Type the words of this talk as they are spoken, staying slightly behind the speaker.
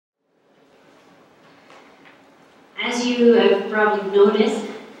As you have probably noticed,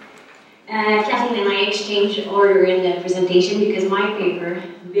 Kathleen and I exchanged order in the presentation because my paper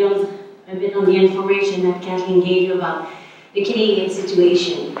builds a bit on the information that Kathleen gave you about the Canadian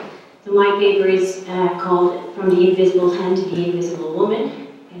situation. So my paper is called From the Invisible Hand to the Invisible Woman,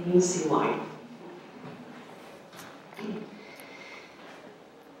 and you'll see why.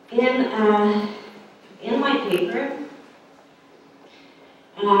 In my paper,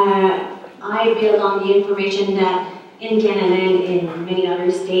 I build on the information that in Canada and in many other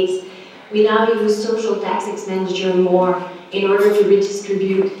states, we now use social tax expenditure more in order to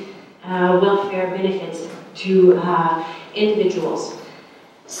redistribute welfare benefits to individuals.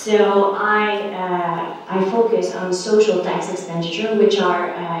 So I focus on social tax expenditure, which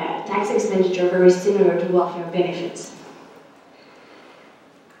are tax expenditure very similar to welfare benefits.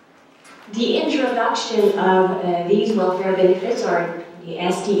 The introduction of these welfare benefits, or the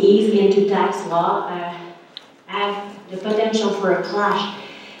STEs, into tax law have the potential for a clash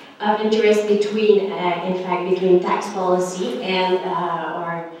of interest between, in fact, between tax policy and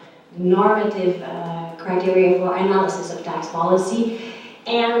our normative criteria for analysis of tax policy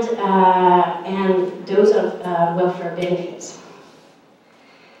and those of welfare benefits.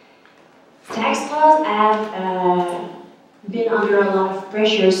 Tax laws have been under a lot of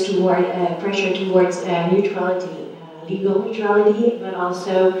pressures towards neutrality, legal neutrality, but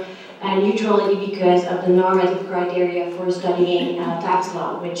also neutrality because of the normative criteria for studying tax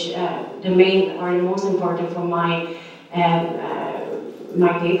law, which the main or the most important for my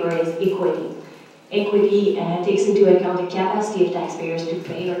paper is equity. Equity takes into account the capacity of taxpayers to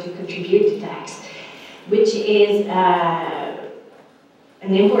pay or to contribute to tax, which is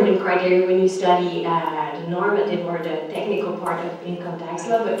an important criteria when you study the normative or the technical part of income tax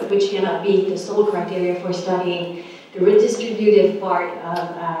law, but which cannot be the sole criteria for studying the redistributive part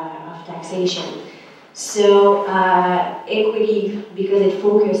of taxation. So equity, because it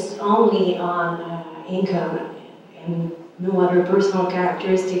focused only on income and no other personal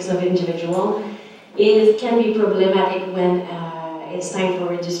characteristics of individual, can be problematic when it's time for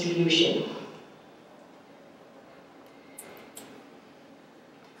redistribution.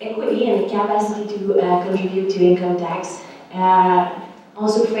 Equity and the capacity to contribute to income tax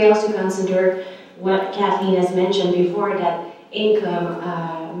also fails to consider what Kathleen has mentioned before, that income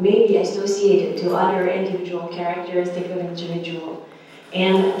may be associated to other individual characteristics of individual.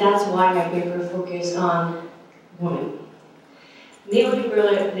 And that's why my paper focused on women.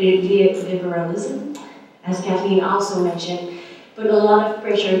 Neoliberalism, as Kathleen also mentioned, put a lot of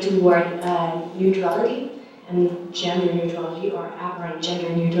pressure toward neutrality and gender neutrality, or apparent gender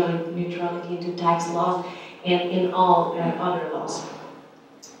neutrality into tax laws and in all other laws.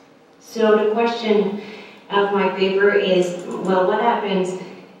 So the question of my paper is, well, what happens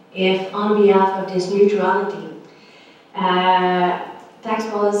if on behalf of this neutrality, tax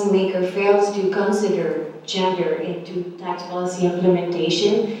policymaker fails to consider gender into tax policy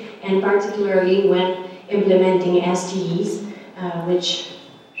implementation, and particularly when implementing STEs, which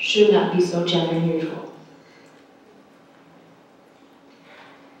should not be so gender neutral.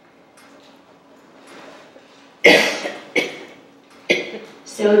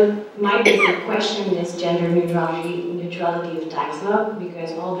 So my paper questioned this gender neutrality of tax law,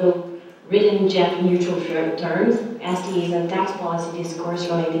 because although written in gender neutral terms, STEs and tax policy discourse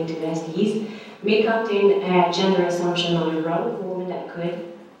relating to STEs may contain a gender assumption on the role of women that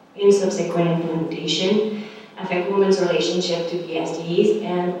could, in subsequent implementation, affect women's relationship to the STEs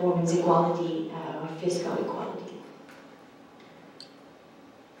and women's equality or fiscal equality.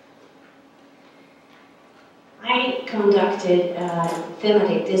 I conducted a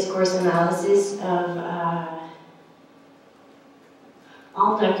thematic discourse analysis of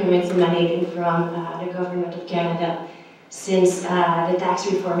all documents emanating from the Government of Canada since the tax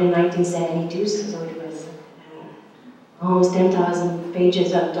reform in 1972, so it was almost 10,000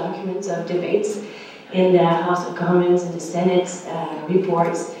 pages of documents, of debates in the House of Commons, in the Senate's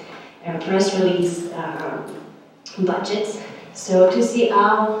reports, press release, budgets. So to see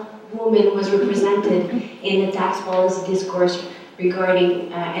how women was represented in the tax policy discourse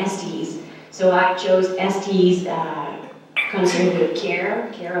regarding STEs. So I chose STEs concerned with care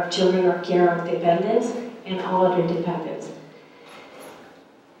of children or care of dependents, and all other dependents.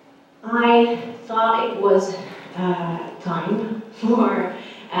 I thought it was time for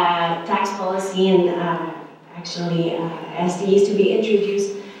tax policy and actually STEs to be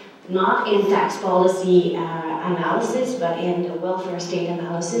introduced not in tax policy analysis, but in the welfare state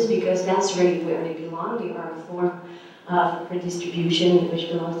analysis, because that's really where they belong. They are a form of redistribution which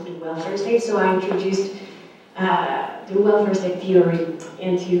belongs to the welfare state. So I introduced the welfare state theory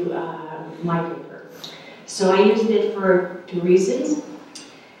into my paper. So I used it for two reasons.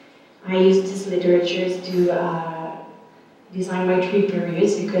 I used this literature to design my 3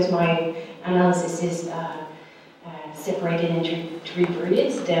 periods because my analysis is separated into 3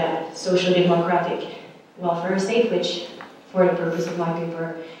 periods. The social democratic welfare state, which for the purpose of my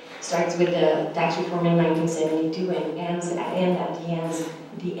paper starts with the tax reform in 1972 and ends at the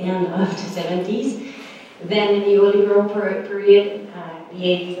end of the 70s. Then the neoliberal period, the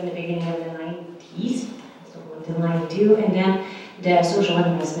 80s and the beginning of the 90s, so until 92, and then the social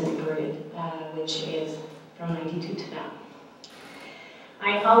investment period, which is from 92 to now.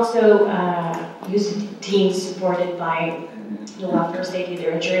 I also used teams supported by the welfare state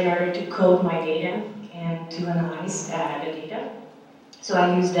literature in order to code my data and to analyze the data. So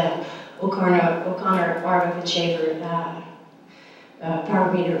I used the O'Connor, Arnold, and Shaver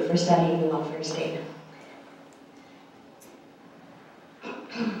parameter for studying the welfare state.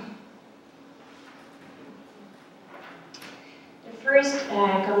 The first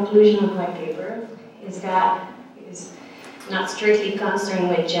conclusion of my paper is that it's not strictly concerned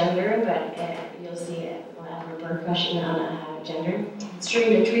with gender, but you'll see it will have repercussion on gender.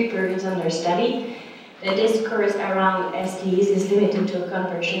 During the 3 periods under study, the discourse around STEs is limited to a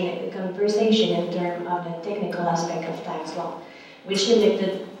conversation in terms of the technical aspect of tax law, which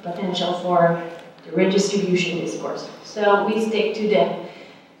limited potential for the redistribution discourse. So we stick to the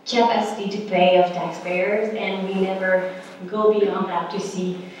capacity to pay of taxpayers, and we never go beyond that to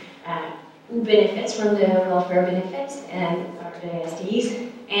see who benefits from the welfare benefits or the STEs,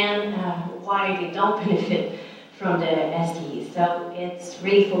 and why they don't benefit from the STEs. So it's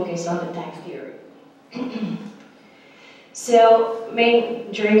really focused on the tax theory. So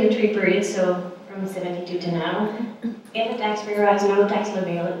during the 3 periods, so from 72 to now, if a taxpayer has no tax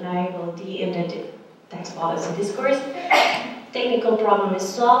liability in the tax policy discourse, technical problem is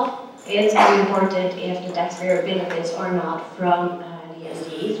solved. It's unimportant if the taxpayer benefits or not from the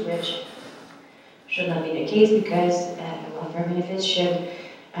SDEs, which should not be the case because welfare benefits should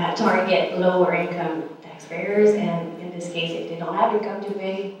target lower income taxpayers, and in this case, if they don't have income to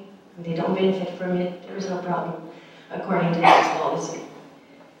pay, they don't benefit from it, there is no problem according to the tax policy.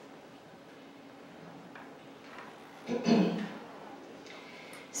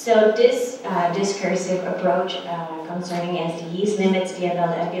 So this discursive approach concerning SDEs limits the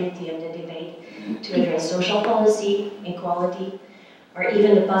availability of the debate to address social policy, equality, or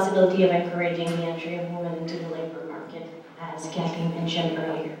even the possibility of encouraging the entry of women into the labor market, as Kathleen mentioned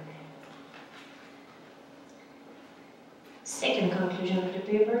earlier. Second conclusion of the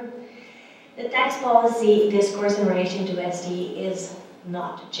paper, the tax policy discourse in relation to SDE is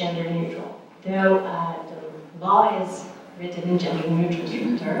not gender neutral, though the law is written in gender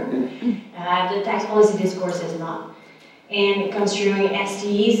neutral term. The tax policy discourse is not. In construing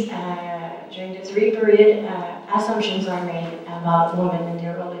SDEs during the 3 period, assumptions are made about women and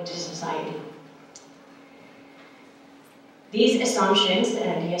their role in society. These assumptions,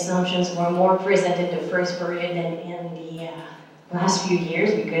 the assumptions were more present in the 1st period than in the last few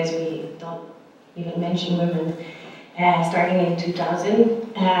years, because we don't even mention women starting in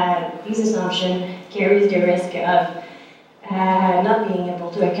 2000. These assumptions carries the risk of not being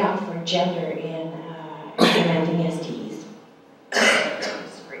able to account for gender in implementing SDEs.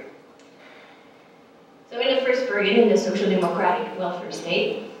 So in the 1st period, in the social democratic welfare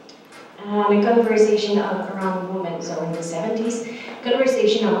state, the conversation around women, so in the 70s,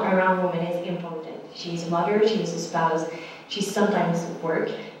 conversation around women is important. She's a mother, she's a spouse, she's sometimes at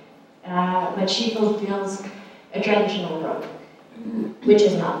work, but she fulfills a traditional role, which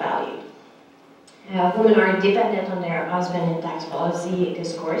is not valued. Women are dependent on their husband in tax policy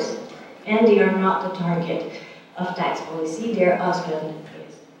discourse, and they are not the target of tax policy, their husband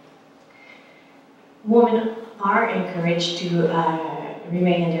is. Women are encouraged to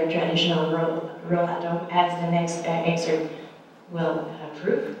remain in their traditional role at home, as the next excerpt will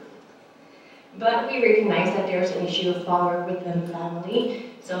prove. But we recognize that there's an issue of power within the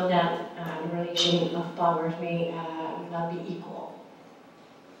family, so that the relation of powers may not be equal.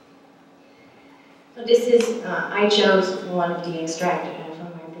 So this is, I chose one of the extract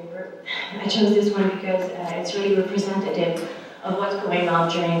from my paper. I chose this one because it's really representative of what's going on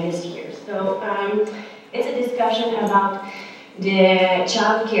during this year. So it's a discussion about the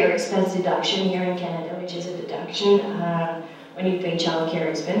child care expense deduction here in Canada, which is a deduction when you pay child care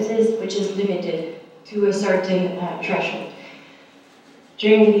expenses, which is limited to a certain threshold.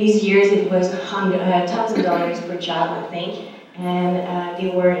 During these years, it was $1,000 per child, I think, and they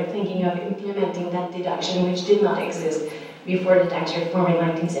were thinking of implementing that deduction, which did not exist before the tax reform in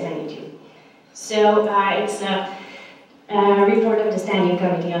 1972. So it's a report of the Standing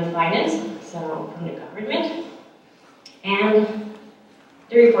Committee on Finance, so from the government. And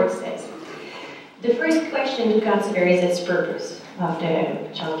the report says, the first question to consider is its purpose of the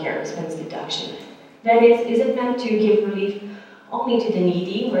child care expense deduction. That is it meant to give relief only to the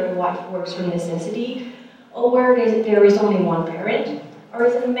needy, where the wife works from necessity, or where there is only one parent? Or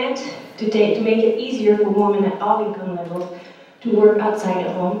is it meant to make it easier for women at all income levels to work outside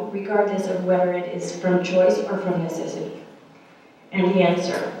the home, regardless of whether it is from choice or from necessity? And the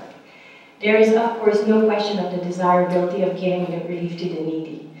answer: there is, of course, no question of the desirability of giving the relief to the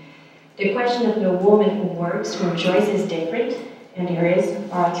needy. The question of the woman who works from choice is different, and there is,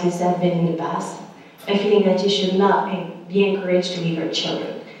 or at least has been in the past, a feeling that she should not be encouraged to leave her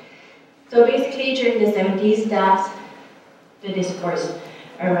children. So basically, during the 70s, that's the discourse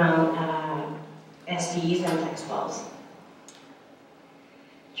around SDs and tax laws.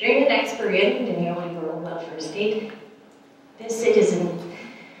 During the next period, the neoliberal welfare state, the citizen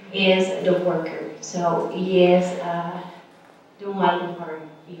is the worker. So he is the one, or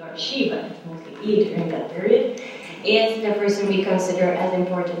he or she, but mostly he during that period, is the person we consider as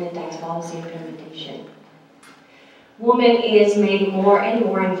important in tax policy implementation. Woman is made more and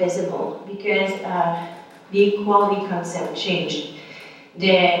more invisible because the equality concept changed.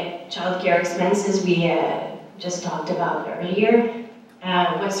 The child care expenses we just talked about earlier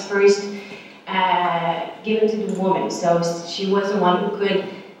was first given to the woman, so she was the one who could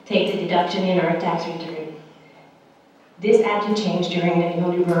take the deduction in her tax return. This had to change during the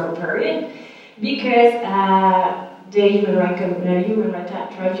neoliberal period because the Human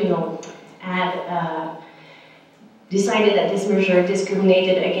Rights Tribunal had decided that this measure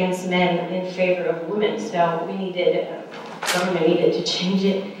discriminated against men in favor of women. So we needed, government needed to change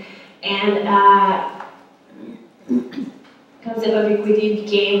it. And concept of equity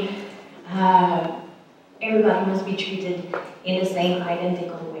became everybody must be treated in the same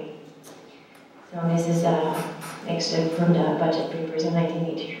identical way. So this is excerpt from the budget papers in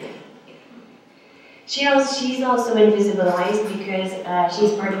 1983. She's also invisibilized because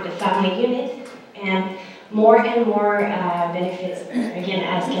she's part of the family unit, and more benefits, again,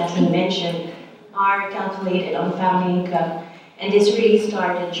 as Kathleen mentioned, are calculated on family income, and this really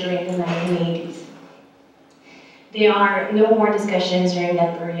started during the 1980s. There are no more discussions during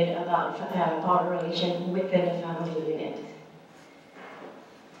that period about power relation within the family unit.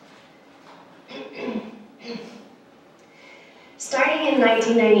 Starting in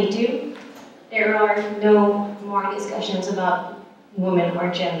 1992, there are no more discussions about women or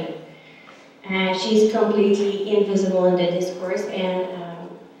gender. She's completely invisible in the discourse, and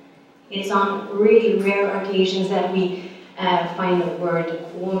it's on really rare occasions that we find the word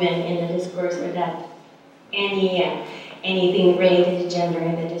woman in the discourse, or that anything related to gender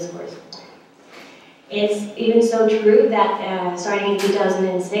in the discourse. It's even so true that starting in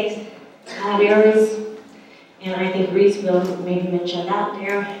 2006, there is, and I think Reese will maybe mention that,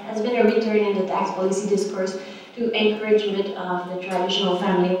 there has been a return in the tax policy discourse to encouragement of the traditional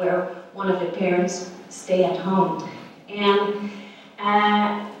family where one of the parents stay at home. And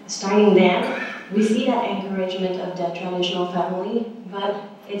starting then, we see that encouragement of the traditional family, but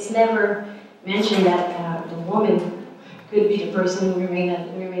it's never mentioned that the woman could be the person who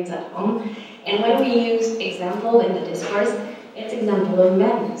remains at home. And when we use example in the discourse, it's example of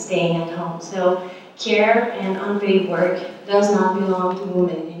men staying at home. So care and unpaid work does not belong to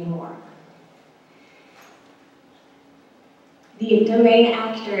women anymore. The main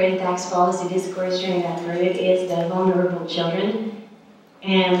actor in tax policy discourse during that period is the vulnerable children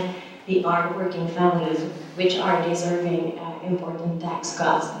and the hard-working families, which are deserving important tax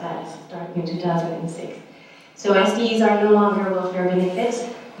cuts starting in 2006. So SDs are no longer welfare benefits,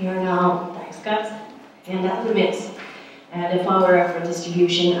 they are now tax cuts, and that limits the power of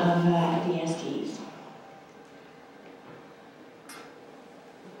redistribution of the SDs.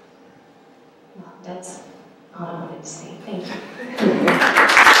 Well, that's all I wanted to say. Thank you.